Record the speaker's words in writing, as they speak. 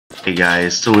Hey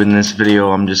guys, so in this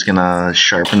video I'm just gonna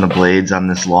sharpen the blades on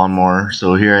this lawnmower.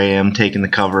 So here I am taking the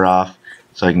cover off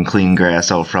so I can clean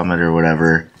grass out from it or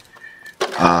whatever.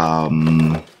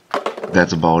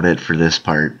 That's about it for this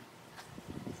part.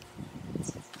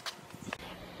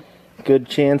 Good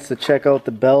chance to check out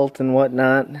the belt and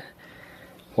whatnot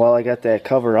while I got that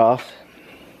cover off.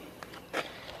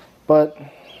 But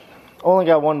only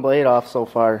got one blade off so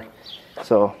far.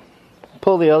 So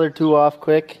pull the other two off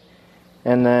quick,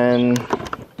 and then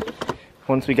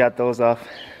once we got those off,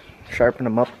 sharpen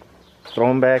them up, throw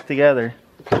them back together.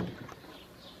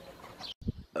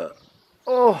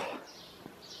 Oh!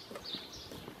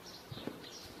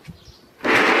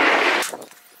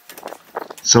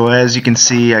 So as you can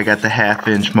see, I got the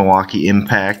 1/2" Milwaukee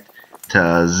impact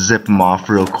to zip them off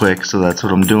real quick, so that's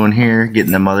what I'm doing here,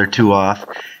 getting them other two off.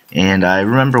 And I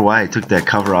remember why I took that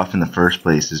cover off in the first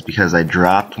place is because I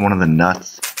dropped one of the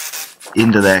nuts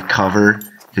into that cover,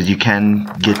 because you can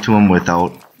get to them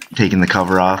without taking the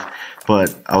cover off,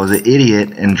 but I was an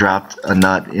idiot and dropped a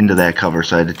nut into that cover,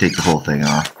 so I had to take the whole thing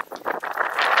off.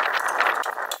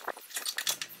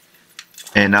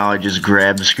 And now I just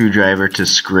grabbed the screwdriver to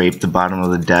scrape the bottom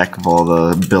of the deck of all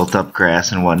the built up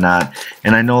grass and whatnot.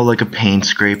 And I know like a paint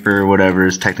scraper or whatever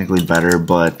is technically better,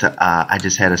 but I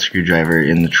just had a screwdriver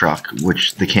in the truck,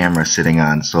 which the camera is sitting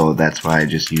on, so that's why I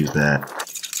just used that.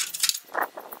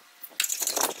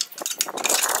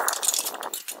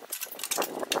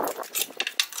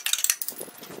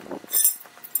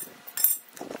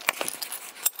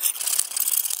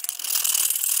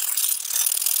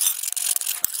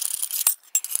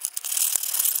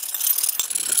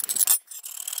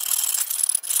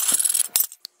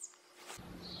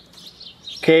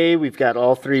 Okay, we've got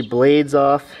all three blades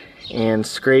off and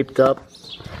scraped up.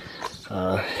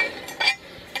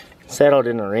 Sat out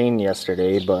in the rain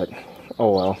yesterday, but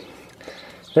oh well.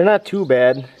 They're not too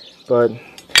bad, but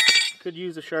could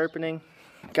use a sharpening.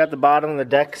 Got the bottom of the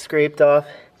deck scraped off.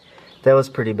 That was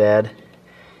pretty bad.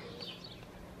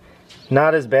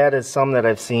 Not as bad as some that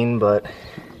I've seen, but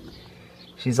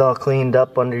she's all cleaned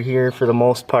up under here for the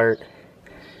most part.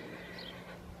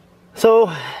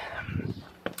 So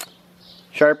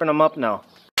sharpen them up now.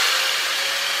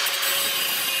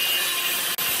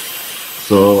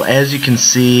 So as you can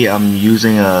see, I'm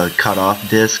using a cutoff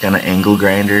disc on an angle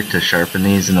grinder to sharpen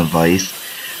these in a vise.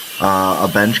 A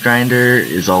bench grinder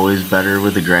is always better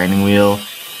with a grinding wheel,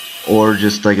 or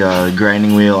just like a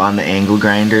grinding wheel on the angle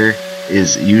grinder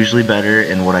is usually better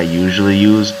and what I usually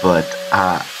use, but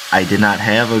I did not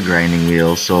have a grinding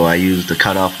wheel, so I used a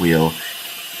cutoff wheel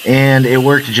and it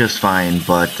worked just fine.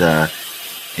 But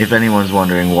if anyone's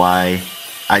wondering why,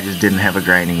 I just didn't have a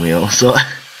grinding wheel, so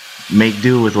make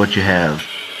do with what you have.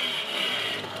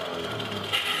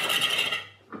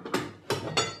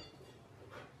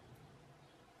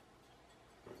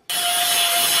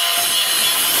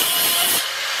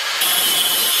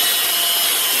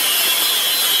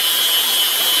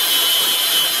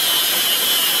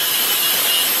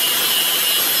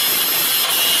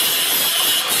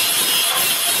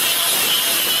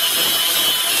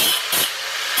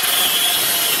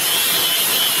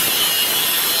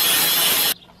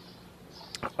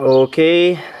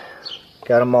 Okay,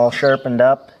 got them all sharpened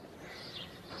up.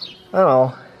 I don't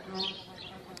know,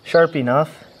 sharp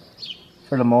enough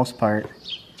for the most part,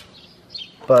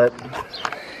 but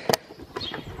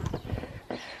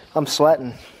I'm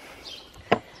sweating.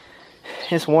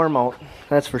 It's warm out,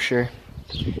 that's for sure.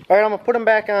 Alright, I'm going to put them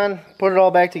back on, put it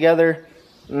all back together,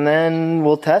 and then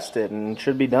we'll test it and it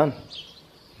should be done.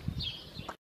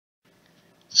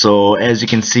 So as you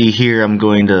can see here, I'm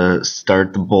going to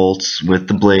start the bolts with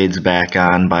the blades back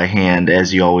on by hand,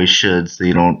 as you always should, so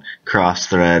you don't cross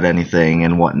thread anything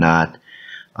and whatnot.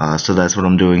 So that's what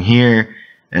I'm doing here,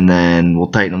 and then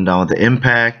we'll tighten them down with the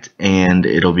impact and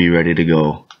it'll be ready to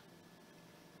go.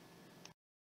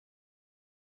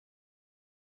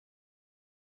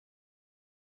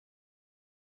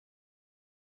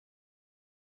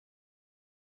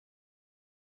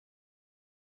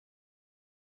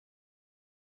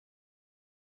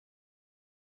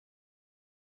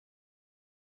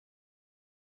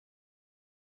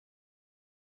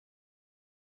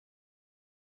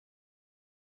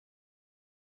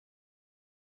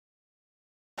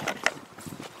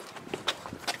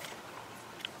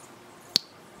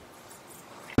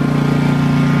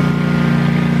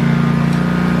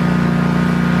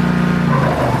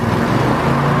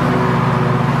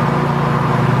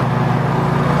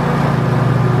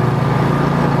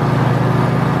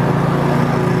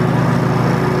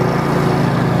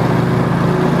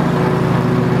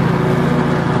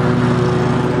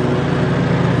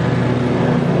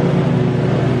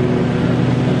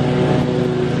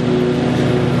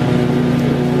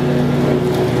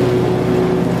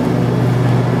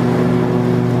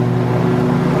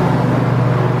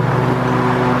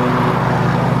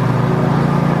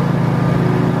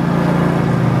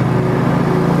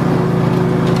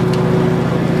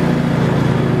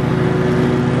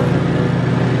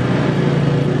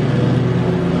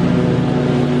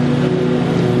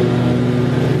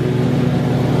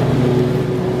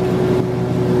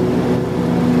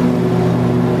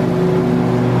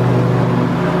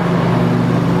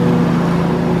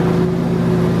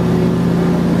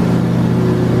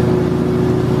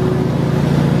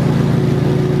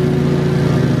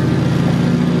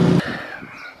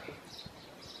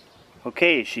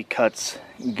 Okay, she cuts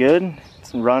good,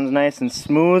 runs nice and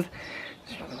smooth,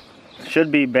 should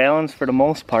be balanced for the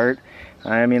most part.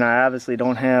 I mean, I obviously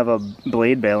don't have a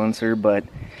blade balancer, but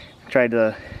I tried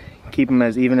to keep them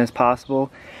as even as possible.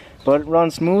 But it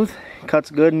runs smooth,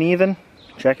 cuts good and even.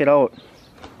 Check it out.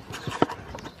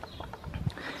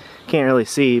 Can't really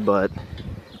see, but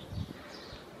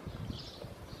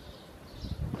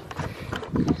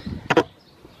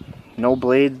no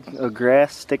blade of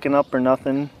grass sticking up or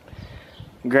nothing.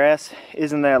 Grass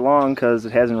isn't that long because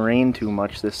it hasn't rained too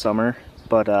much this summer,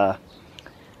 but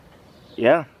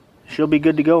yeah, she'll be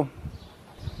good to go.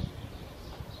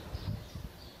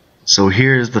 So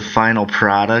here's the final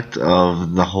product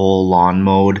of the whole lawn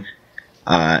mode.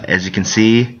 As you can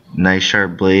see, nice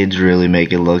sharp blades really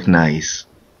make it look nice.